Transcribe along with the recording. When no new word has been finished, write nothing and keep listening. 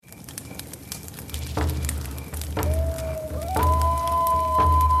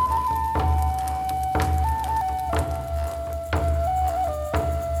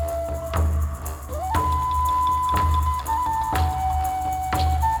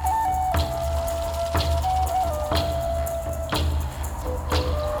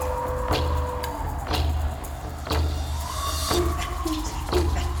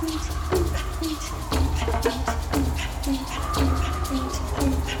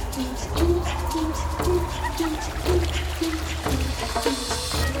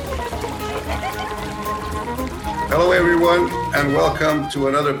Hello, everyone, and welcome to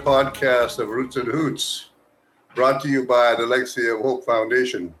another podcast of Roots and Hoots, brought to you by the Legacy of Hope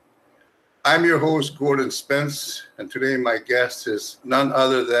Foundation. I'm your host, Gordon Spence, and today my guest is none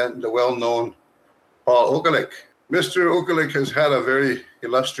other than the well-known Paul Okalik. Mr. Okalik has had a very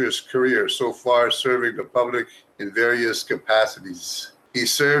illustrious career so far, serving the public in various capacities. He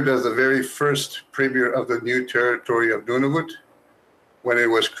served as the very first premier of the new territory of Nunavut when it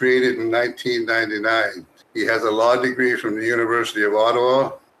was created in 1999. He has a law degree from the University of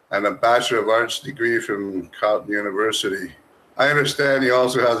Ottawa and a Bachelor of Arts degree from Carleton University. I understand he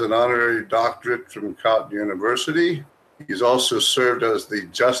also has an honorary doctorate from Carleton University. He's also served as the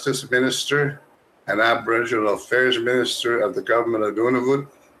Justice Minister and Aboriginal Affairs Minister of the Government of Nunavut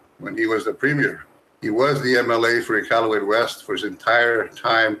when he was the Premier. He was the MLA for Iqaluit West for his entire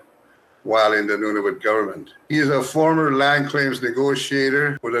time while in the Nunavut government. He is a former land claims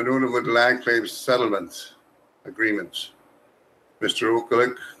negotiator for the Nunavut Land Claims Settlement Agreements. Mr.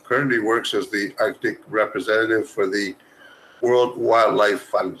 Okalik currently works as the Arctic representative for the World Wildlife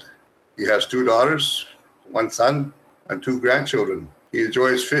Fund. He has 2 daughters, 1 son, and 2 grandchildren. He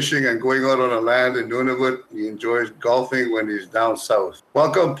enjoys fishing and going out on the land in Nunavut. He enjoys golfing when he's down south.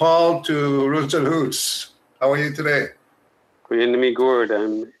 Welcome, Paul, to Roots and Hoots. How are you today? Good evening, Gord.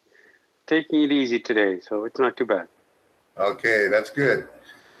 I'm taking it easy today, so it's not too bad. Okay, that's good.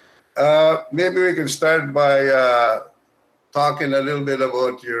 Maybe we can start by talking a little bit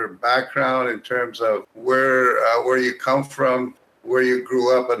about your background in terms of where you come from, where you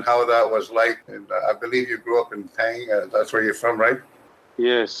grew up, and how that was like. And I believe you grew up in Pang. That's where you're from, right?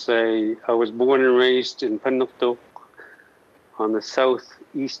 Yes, I was born and raised in Panuktok on the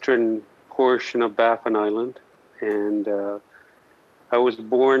southeastern portion of Baffin Island. And I was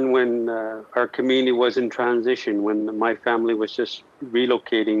born when our community was in transition, when my family was just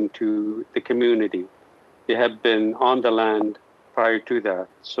relocating to the community. They had been on the land prior to that.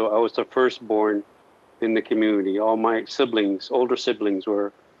 So I was the firstborn in the community. All my siblings, older siblings,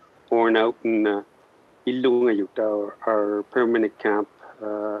 were born out in Ilungayut, our permanent camp,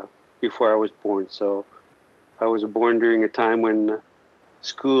 before I was born. So I was born during a time when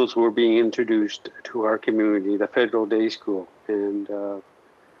schools were being introduced to our community, the Federal Day School. And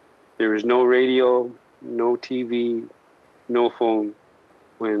there was no radio, no TV, no phone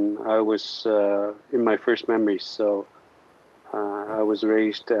when I was in my first memories. So I was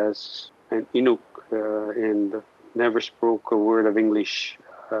raised as an Inuk and never spoke a word of English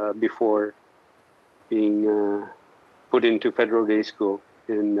before being put into Federal Day School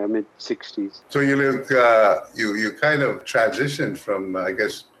in the mid-60s. So you lived, you kind of transitioned from, I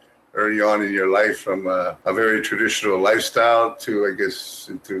guess, early on in your life from a very traditional lifestyle to, I guess,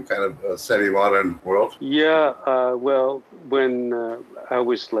 into kind of a semi-modern world? Yeah, well, when I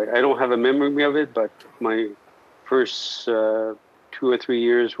was like, I don't have a memory of it, but my first 2 or 3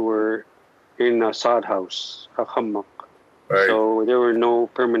 years were in a sod house, a hammock. Right. So there were no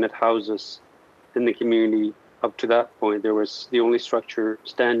permanent houses in the community up to that point. There was the only structure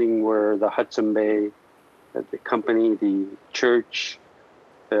standing were the Hudson Bay, the company, the church,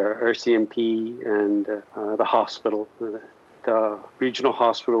 the RCMP, and the hospital. The regional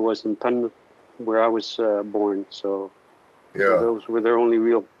hospital was in Panuk, where I was born. So those were their only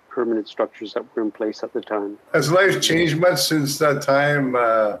real permanent structures that were in place at the time. Has life changed much since that time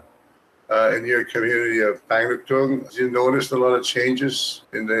in your community of Pangnuktung? Have you noticed a lot of changes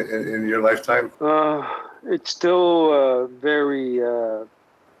in your lifetime? It's still very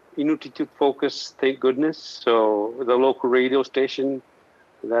Inuktitut focused, thank goodness. So the local radio station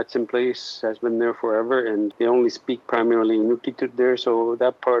that's in place has been there forever, and they only speak primarily Inuktitut there. So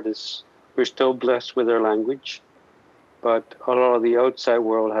that part is, we're still blessed with our language. But a lot of the outside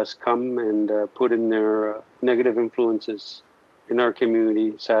world has come and put in their negative influences in our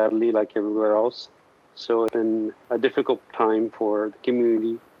community, sadly, like everywhere else. So it's been a difficult time for the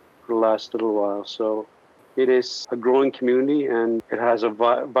community for the last little while. So it is a growing community, and it has a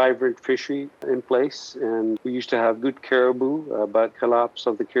vibrant fishery in place. And we used to have good caribou, but collapse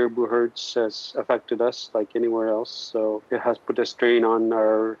of the caribou herds has affected us like anywhere else. So it has put a strain on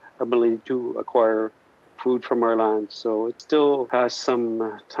our ability to acquire food from our land. So it still has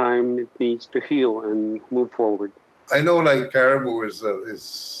some time it needs to heal and move forward. I know, like, caribou is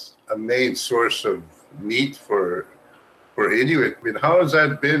a main source of meat for Inuit. I mean, how has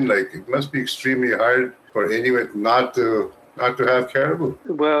that been? Like, it must be extremely hard for Inuit not to have caribou.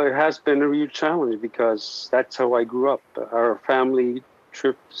 Well, it has been a real challenge because that's how I grew up. Our family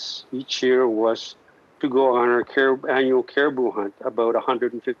trips each year was to go on our annual caribou hunt about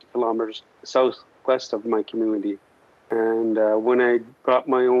 150 kilometers southwest of my community. And when I brought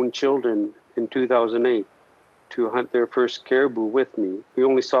my own children in 2008, to hunt their first caribou with me. We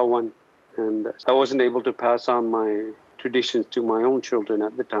only saw one, and I wasn't able to pass on my traditions to my own children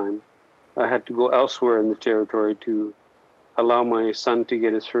at the time. I had to go elsewhere in the territory to allow my son to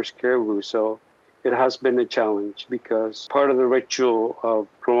get his first caribou. So it has been a challenge because part of the ritual of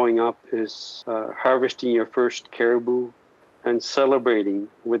growing up is harvesting your first caribou and celebrating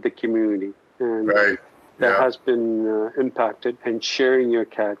with the community. And Right. that Yeah. has been impacted, and sharing your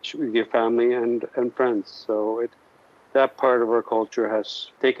catch with your family and friends. So that part of our culture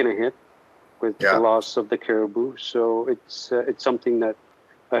has taken a hit with the Yeah. loss of the caribou. So it's something that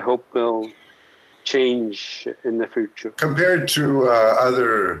I hope will change in the future. Compared to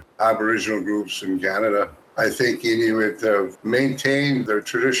other Aboriginal groups in Canada, I think Inuit have maintained their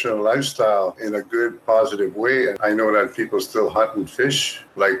traditional lifestyle in a good, positive way. And I know that people still hunt and fish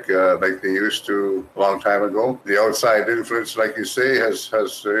like they used to a long time ago. The outside influence, like you say, has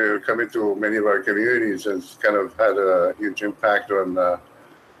come into many of our communities and kind of had a huge impact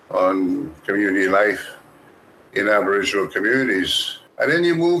on community life in Aboriginal communities. And then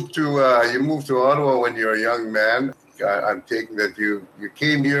you moved to Ottawa when you were a young man. I'm taking that you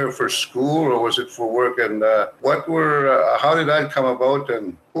came here for school, or was it for work? And how did that come about?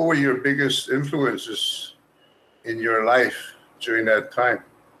 And who were your biggest influences in your life during that time?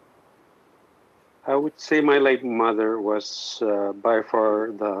 I would say my late mother was by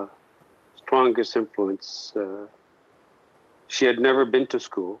far the strongest influence. She had never been to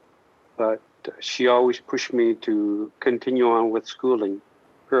school, but she always pushed me to continue on with schooling.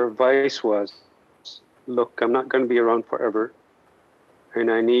 Her advice was, look, I'm not going to be around forever,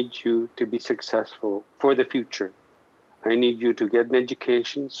 and I need you to be successful for the future. I need you to get an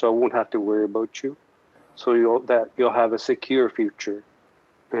education so I won't have to worry about you, so you'll have a secure future.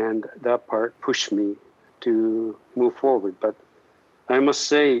 And that part pushed me to move forward. But I must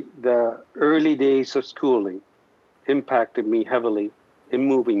say the early days of schooling impacted me heavily in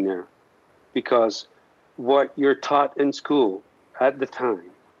moving there, because what you're taught in school at the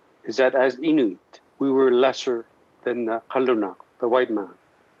time is that as Inuit, we were lesser than the Kaluna, the white man.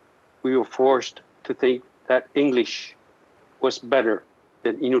 We were forced to think that English was better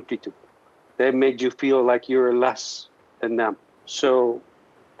than Inuktitut. They made you feel like you were less than them. So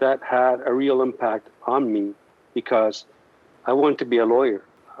that had a real impact on me, because I wanted to be a lawyer.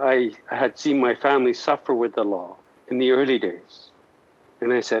 I had seen my family suffer with the law in the early days.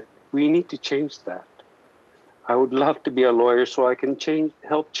 And I said, we need to change that. I would love to be a lawyer so I can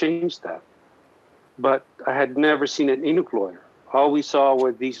help change that. But I had never seen an Inuk lawyer. All we saw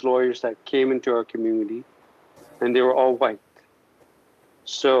were these lawyers that came into our community, and they were all white.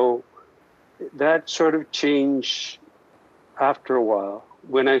 So that sort of changed after a while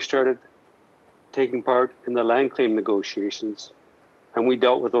when I started taking part in the land claim negotiations, and we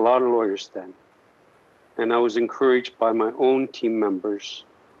dealt with a lot of lawyers then. And I was encouraged by my own team members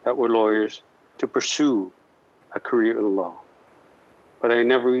that were lawyers to pursue a career in law. But I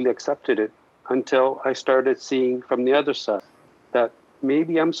never really accepted it until I started seeing from the other side that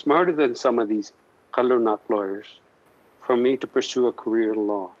maybe I'm smarter than some of these Kalunat lawyers for me to pursue a career in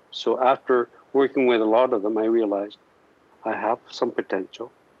law. So after working with a lot of them, I realized I have some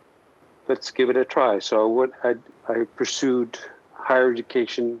potential. Let's give it a try. So I pursued higher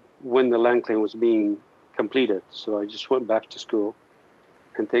education when the land claim was being completed. So I just went back to school,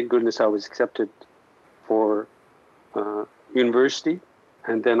 and thank goodness I was accepted for university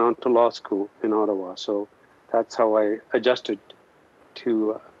and then on to law school in Ottawa. So that's how I adjusted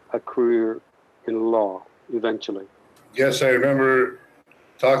to a career in law eventually. Yes, I remember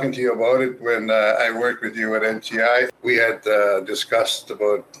talking to you about it when I worked with you at NTI. We had discussed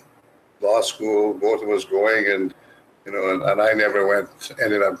about law school, both of us going, and I never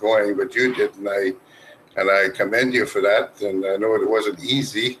ended up going, but you did, and I commend you for that. And I know it wasn't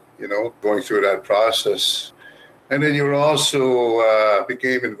easy, going through that process. And then you were also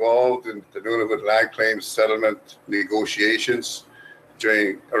became involved in the Nunavut land claims settlement negotiations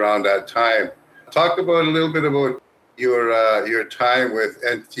around that time. Talk about a little bit about your time with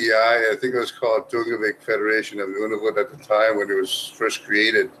NTI. I think it was called Tungavik Federation of Nunavut at the time when it was first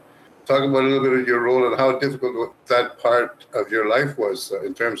created. Talk about a little bit of your role and how difficult that part of your life was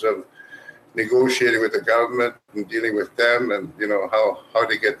in terms of negotiating with the government and dealing with them, and how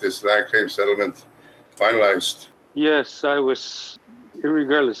to get this land claim settlement finalized. Yes, I was,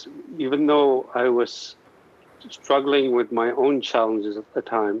 regardless, even though I was struggling with my own challenges at the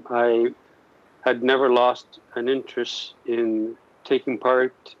time, I had never lost an interest in taking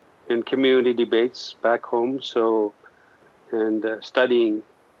part in community debates back home, and studying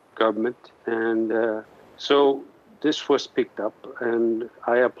government. And so this was picked up, and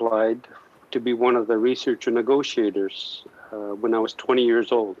I applied to be one of the researcher negotiators when I was 20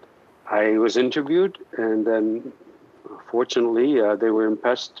 years old. I was interviewed, and then fortunately they were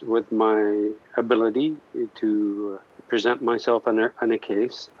impressed with my ability to present myself on a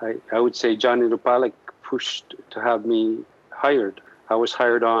case. I would say Johnny Okalik pushed to have me hired. I was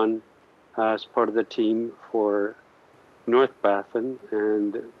hired on as part of the team for North Baffin,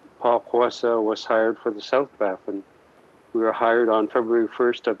 and Paul Kwasa was hired for the South Baffin. We were hired on February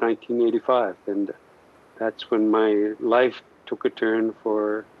 1st of 1985, and that's when my life took a turn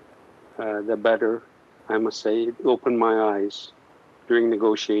for the better, I must say. It opened my eyes during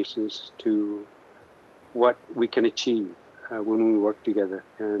negotiations to what we can achieve when we work together,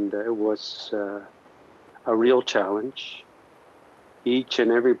 and it was a real challenge. Each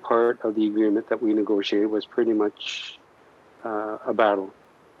and every part of the agreement that we negotiated was pretty much a battle.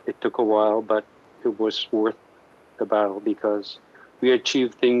 It took a while, but it was worth the battle because we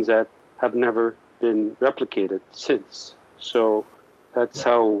achieved things that have never been replicated since. So that's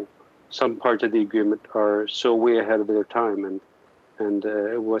how some parts of the agreement are so way ahead of their time, and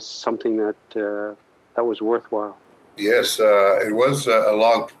it was something that was worthwhile. Yes, it was a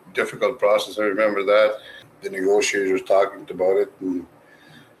long, difficult process. I remember that. The negotiators talking about it, and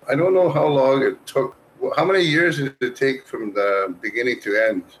I don't know how long it took. How many years did it take from the beginning to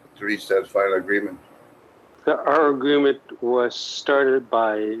end to reach that final agreement? Our agreement was started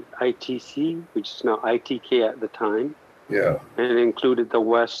by ITC, which is now ITK at the time. Yeah. And it included the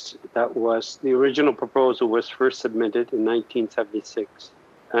West. That was the original proposal was first submitted in 1976.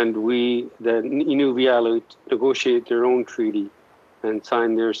 And the Inuvialu, negotiated their own treaty and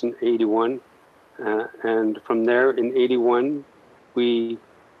signed theirs in 81. And from there, in 81, we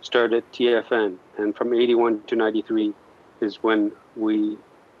started TFN. And from 81 to 93 is when we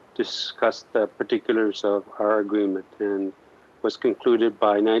discussed the particulars of our agreement, and was concluded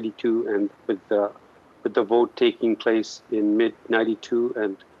by 92, and with the vote taking place in mid-92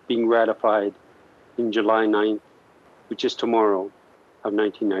 and being ratified in July 9th, which is tomorrow, of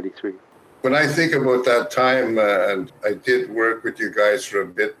 1993. When I think about that time, and I did work with you guys for a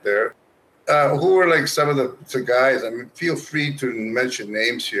bit there, who were like some of the guys? I mean, feel free to mention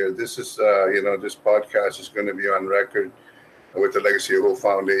names here. This is, this podcast is going to be on record with the Legacy of Hope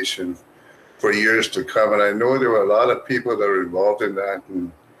Foundation for years to come. And I know there were a lot of people that were involved in that.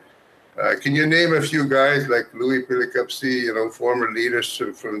 And can you name a few guys like Louis Pilikupsi, former leaders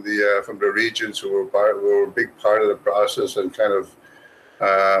from the regions who were a big part of the process and kind of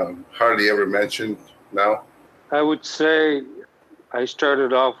hardly ever mentioned now? I would say I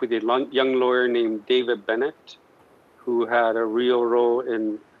started off with a young lawyer named David Bennett, who had a real role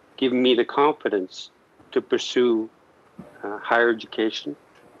in giving me the confidence to pursue higher education.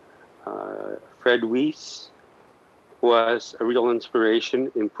 Fred Weiss was a real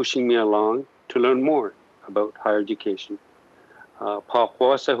inspiration in pushing me along to learn more about higher education. Paul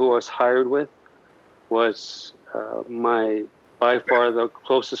Kwasa, who I was hired with, was by far the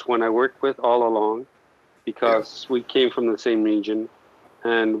closest one I worked with all along, because we came from the same region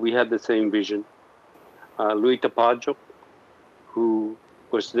and we had the same vision. Louis Tapajo, who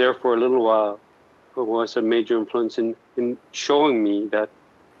was there for a little while, was a major influence in showing me that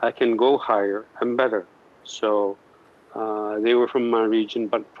I can go higher and better. So they were from my region,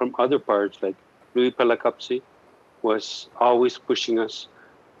 but from other parts, like Louis Pilikupsi was always pushing us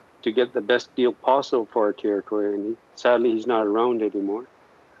to get the best deal possible for our territory. And sadly, he's not around anymore.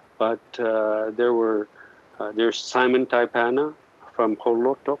 But there's Simon Taipana from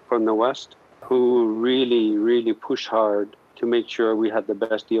Holoto, from the West, who really, really pushed hard to make sure we had the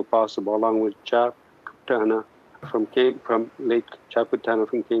best deal possible, along with Chap Kutana from Lake Chaputana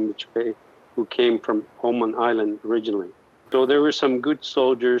from Cambridge Bay, who came from Oman Island originally. So there were some good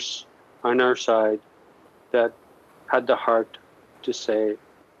soldiers on our side that had the heart to say,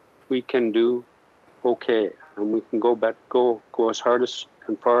 we can do okay, and we can go as hard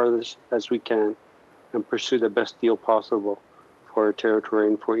and far as we can and pursue the best deal possible for our territory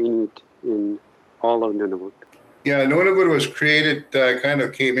and for Inuit in all of Nunavut. Yeah, Nunavut was created, kind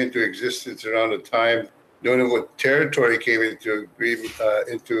of came into existence around the time Nunavut territory came into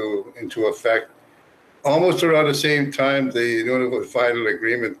effect. Almost around the same time, the Nunavut final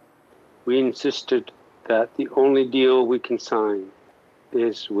agreement. We insisted that the only deal we can sign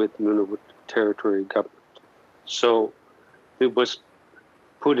is with Nunavut territory government. So it was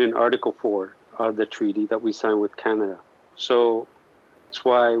put in Article 4 of the treaty that we signed with Canada. So that's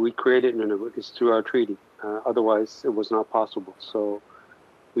why we created Nunavut, is through our treaty. Otherwise, it was not possible. So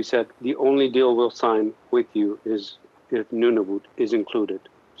we said the only deal we'll sign with you is if Nunavut is included.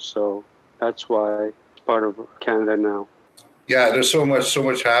 So that's why it's part of Canada now. Yeah, there's so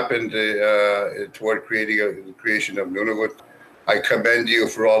much happened toward the creation of Nunavut. I commend you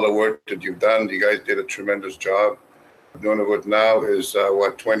for all the work that you've done. You guys did a tremendous job. Nunavut now is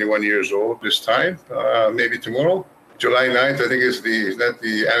 21 years old this time, maybe tomorrow. July 9th, I think is that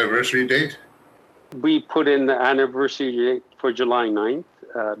the anniversary date? We put in the anniversary date for July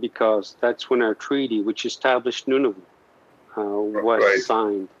 9th because that's when our treaty, which established Nunavut, was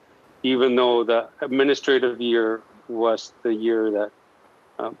signed. Even though the administrative year was the year that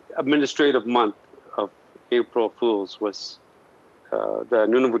administrative month of April Fools was the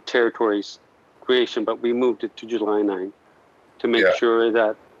Nunavut Territory's creation, but we moved it to July 9th to make sure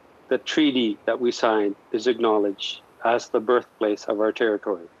that the treaty that we signed is acknowledged as the birthplace of our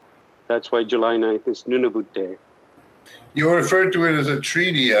territory. That's why July 9th is Nunavut Day. You referred to it as a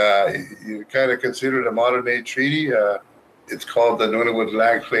treaty. You kind of consider it a modern-day treaty. It's called the Nunavut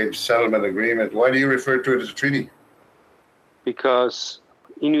Land Claims Settlement Agreement. Why do you refer to it as a treaty? Because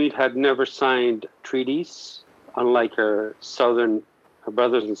Inuit had never signed treaties, unlike our southern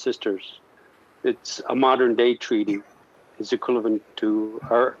brothers and sisters. It's a modern-day treaty. It's equivalent to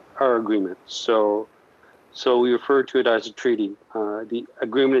our agreement. So we refer to it as a treaty. The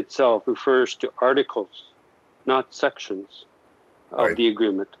agreement itself refers to articles, not sections of the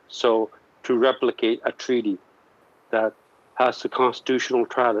agreement. So to replicate a treaty that has the constitutional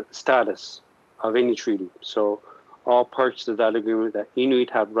status of any treaty. So all parts of that agreement that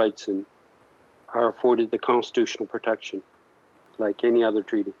Inuit have rights in are afforded the constitutional protection, like any other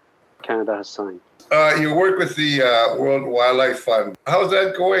treaty Canada has signed. You work with the World Wildlife Fund. How's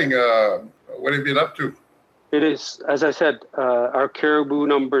that going? What have you been up to? It is, as I said, our caribou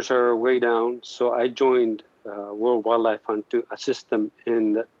numbers are way down. So I joined World Wildlife Fund to assist them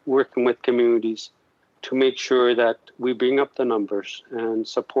in working with communities to make sure that we bring up the numbers and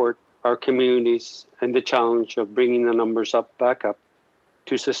support our communities and the challenge of bringing the numbers back up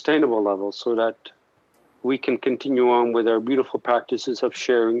to sustainable levels so that we can continue on with our beautiful practices of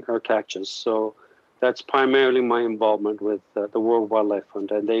sharing our catches. So that's primarily my involvement with the World Wildlife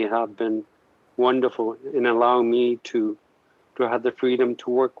Fund, and they have been wonderful in allowing me to have the freedom to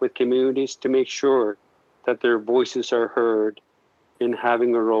work with communities to make sure that their voices are heard in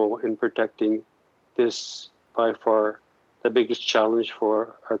having a role in protecting this, by far, the biggest challenge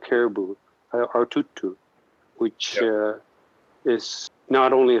for our caribou, our tutu, which is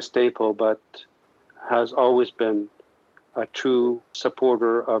not only a staple, but has always been a true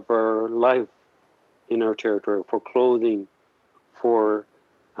supporter of our life in our territory, for clothing, for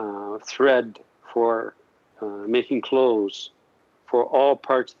thread, for making clothes, for all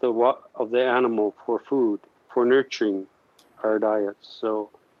parts of the animal, for food, for nurturing our diets.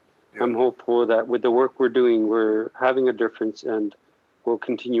 So I'm hopeful that with the work we're doing, we're having a difference, and we'll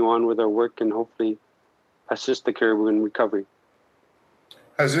continue on with our work and hopefully assist the caribou in recovery.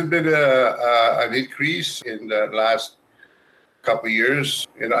 Has there been an increase in the last couple of years?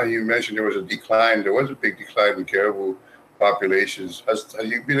 You mentioned there was a decline. There was a big decline in caribou populations. Have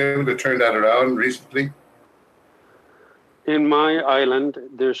you been able to turn that around recently? In my island,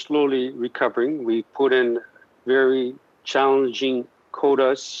 they're slowly recovering. We put in very challenging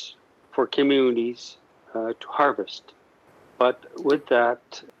quotas for communities to harvest. But with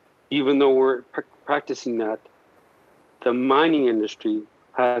that, even though we're practicing that, the mining industry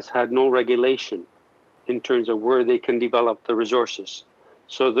has had no regulation in terms of where they can develop the resources.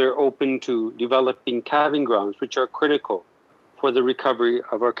 So they're open to developing calving grounds, which are critical for the recovery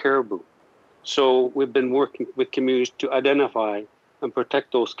of our caribou. So we've been working with communities to identify and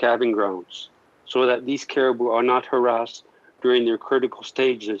protect those calving grounds so that these caribou are not harassed during their critical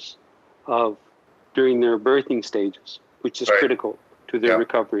stages during their birthing stages, which is critical to their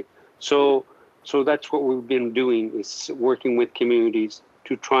recovery. So that's what we've been doing, is working with communities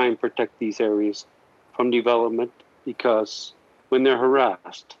to try and protect these areas from development, because when they're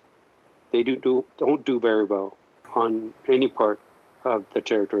harassed, they don't do very well on any part of the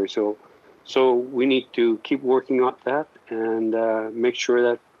territory. So we need to keep working on that and make sure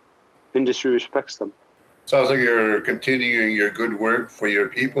that industry respects them. Sounds like you're continuing your good work for your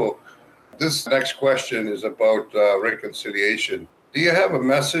people. This next question is about reconciliation. Do you have a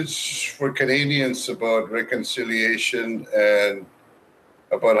message for Canadians about reconciliation and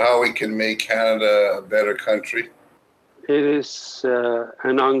about how we can make Canada a better country? It is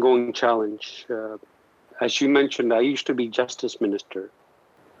an ongoing challenge. As you mentioned, I used to be Justice Minister.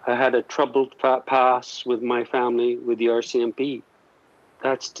 I had a troubled past with my family, with the RCMP.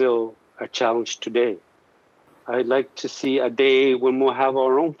 That's still a challenge today. I'd like to see a day when we'll have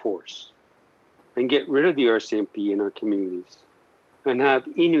our own force and get rid of the RCMP in our communities and have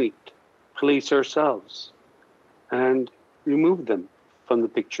Inuit police ourselves and remove them from the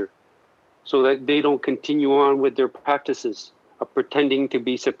picture so that they don't continue on with their practices of pretending to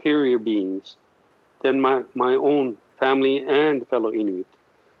be superior beings than my own family and fellow Inuit.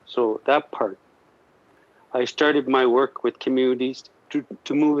 So that part, I started my work with communities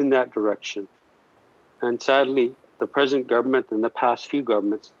to move in that direction. And sadly, the present government and the past few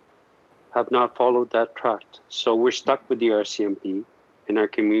governments have not followed that track. So we're stuck with the RCMP in our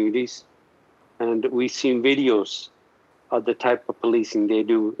communities. And we've seen videos of the type of policing they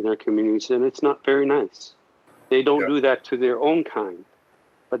do in our communities, and it's not very nice. They don't do that to their own kind,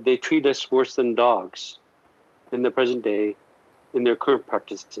 but they treat us worse than dogs in the present day in their current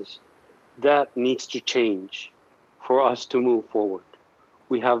practices. That needs to change for us to move forward.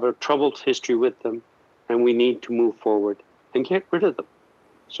 We have a troubled history with them, and we need to move forward and get rid of them.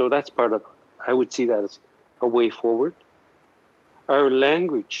 So that's part of it. I would see that as a way forward. Our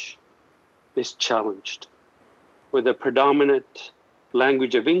language is challenged with the predominant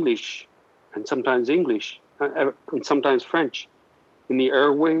language of English and sometimes French in the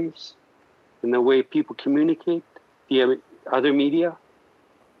airwaves, in the way people communicate, the other media.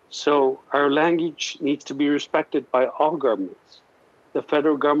 So our language needs to be respected by all governments. The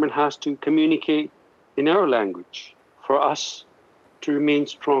federal government has to communicate in our language for us to remain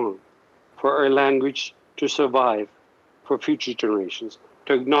strong, for our language to survive for future generations,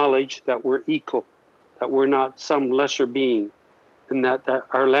 to acknowledge that we're equal, that we're not some lesser being, and that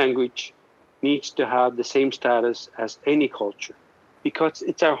our language needs to have the same status as any culture, because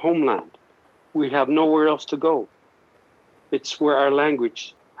it's our homeland. We have nowhere else to go. It's where our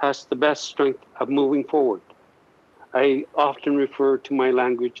language has the best strength of moving forward. I often refer to my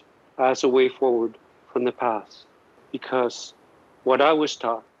language as a way forward from the past, because what I was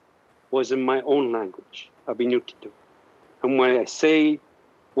taught was in my own language, of Inuktitut. And when I say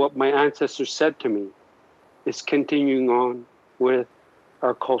what my ancestors said to me, it's continuing on with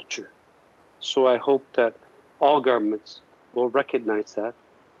our culture. So I hope that all governments will recognize that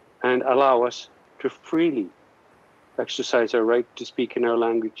and allow us to freely exercise our right to speak in our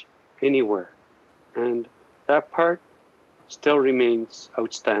language anywhere. And that part still remains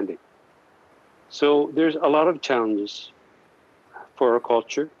outstanding. So there's a lot of challenges for our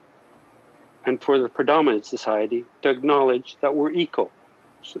culture and for the predominant society to acknowledge that we're equal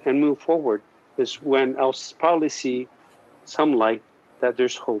and move forward is when I'll probably see some light that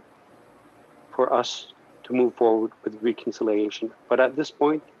there's hope for us to move forward with reconciliation. But at this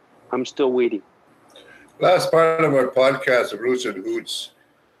point, I'm still waiting. Last part of our podcast of Roots and Hoots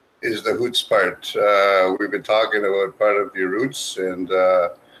is the Hoots part. We've been talking about part of your roots, and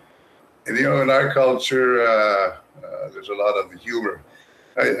in our culture, there's a lot of humor.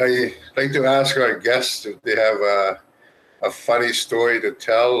 I like to ask our guests if they have a funny story to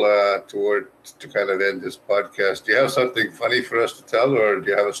tell to kind of end this podcast. Do you have something funny for us to tell, or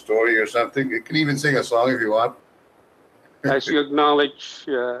do you have a story or something? You can even sing a song if you want. As you acknowledge,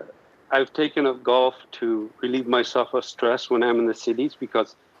 I've taken up golf to relieve myself of stress when I'm in the cities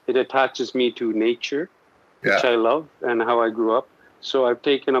because it attaches me to nature, which I love, and how I grew up. So I've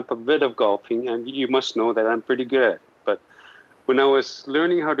taken up a bit of golfing, and you must know that I'm pretty good at it. But when I was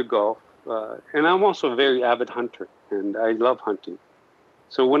learning how to golf, and I'm also a very avid hunter, and I love hunting.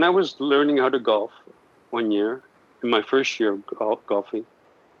 So when I was learning how to golf one year, in my first year of golfing,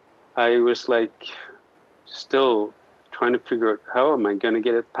 I was like still trying to figure out how am I going to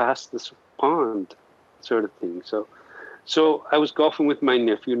get it past this pond sort of thing. So I was golfing with my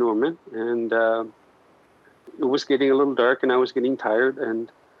nephew, Norman, and it was getting a little dark and I was getting tired,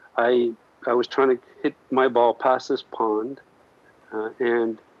 and I was trying to hit my ball past this pond,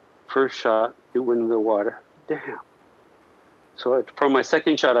 and first shot, it went in the water. Damn. So for my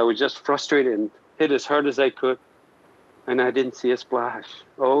second shot, I was just frustrated and hit as hard as I could, and I didn't see a splash.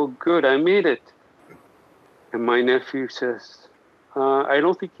 Oh, good, I made it. And my nephew says, I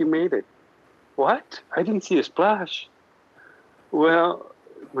don't think you made it. What? I didn't see a splash. Well,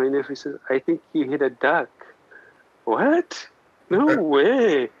 my nephew says, I think you hit a duck. What? No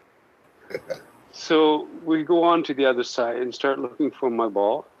way. So we go on to the other side and start looking for my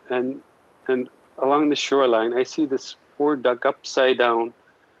ball. And along the shoreline, I see this poor duck upside down,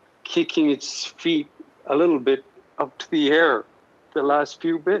 kicking its feet a little bit up to the air, the last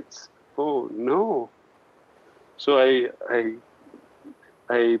few bits. Oh, no. So I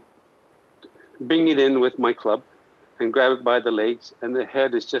bring it in with my club and grab it by the legs, and the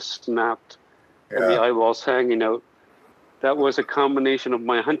head is just snapped and the eyeballs hanging out. That was a combination of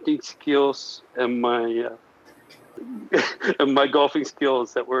my hunting skills and my and my golfing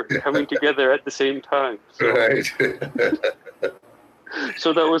skills that were coming together at the same time. So, right.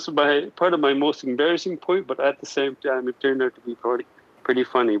 So that was part of my most embarrassing point, but at the same time, it turned out to be pretty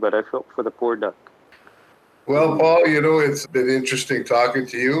funny. But I felt for the poor duck. Well, Paul, it's been interesting talking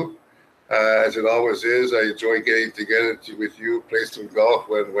to you, as it always is. I enjoy getting together with you, play some golf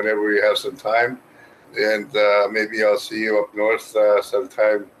whenever we have some time. And maybe I'll see you up north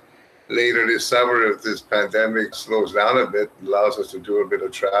sometime later this summer if this pandemic slows down a bit, allows us to do a bit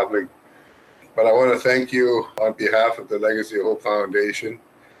of traveling. But I want to thank you on behalf of the Legacy of Hope Foundation,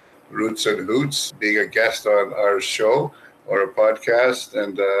 Roots and Hoots, being a guest on our show or a podcast.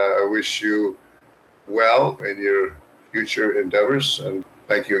 And I wish you well in your future endeavors. And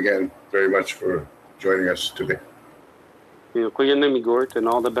thank you again very much for joining us today. Kuya Namigort, and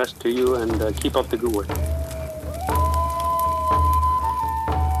all the best to you, and keep up the good work.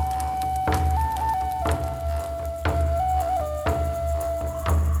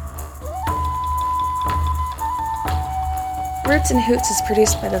 Roots and Hoots is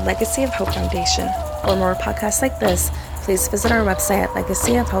produced by the Legacy of Hope Foundation. For more podcasts like this, please visit our website at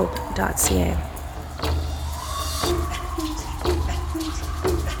legacyofhope.ca.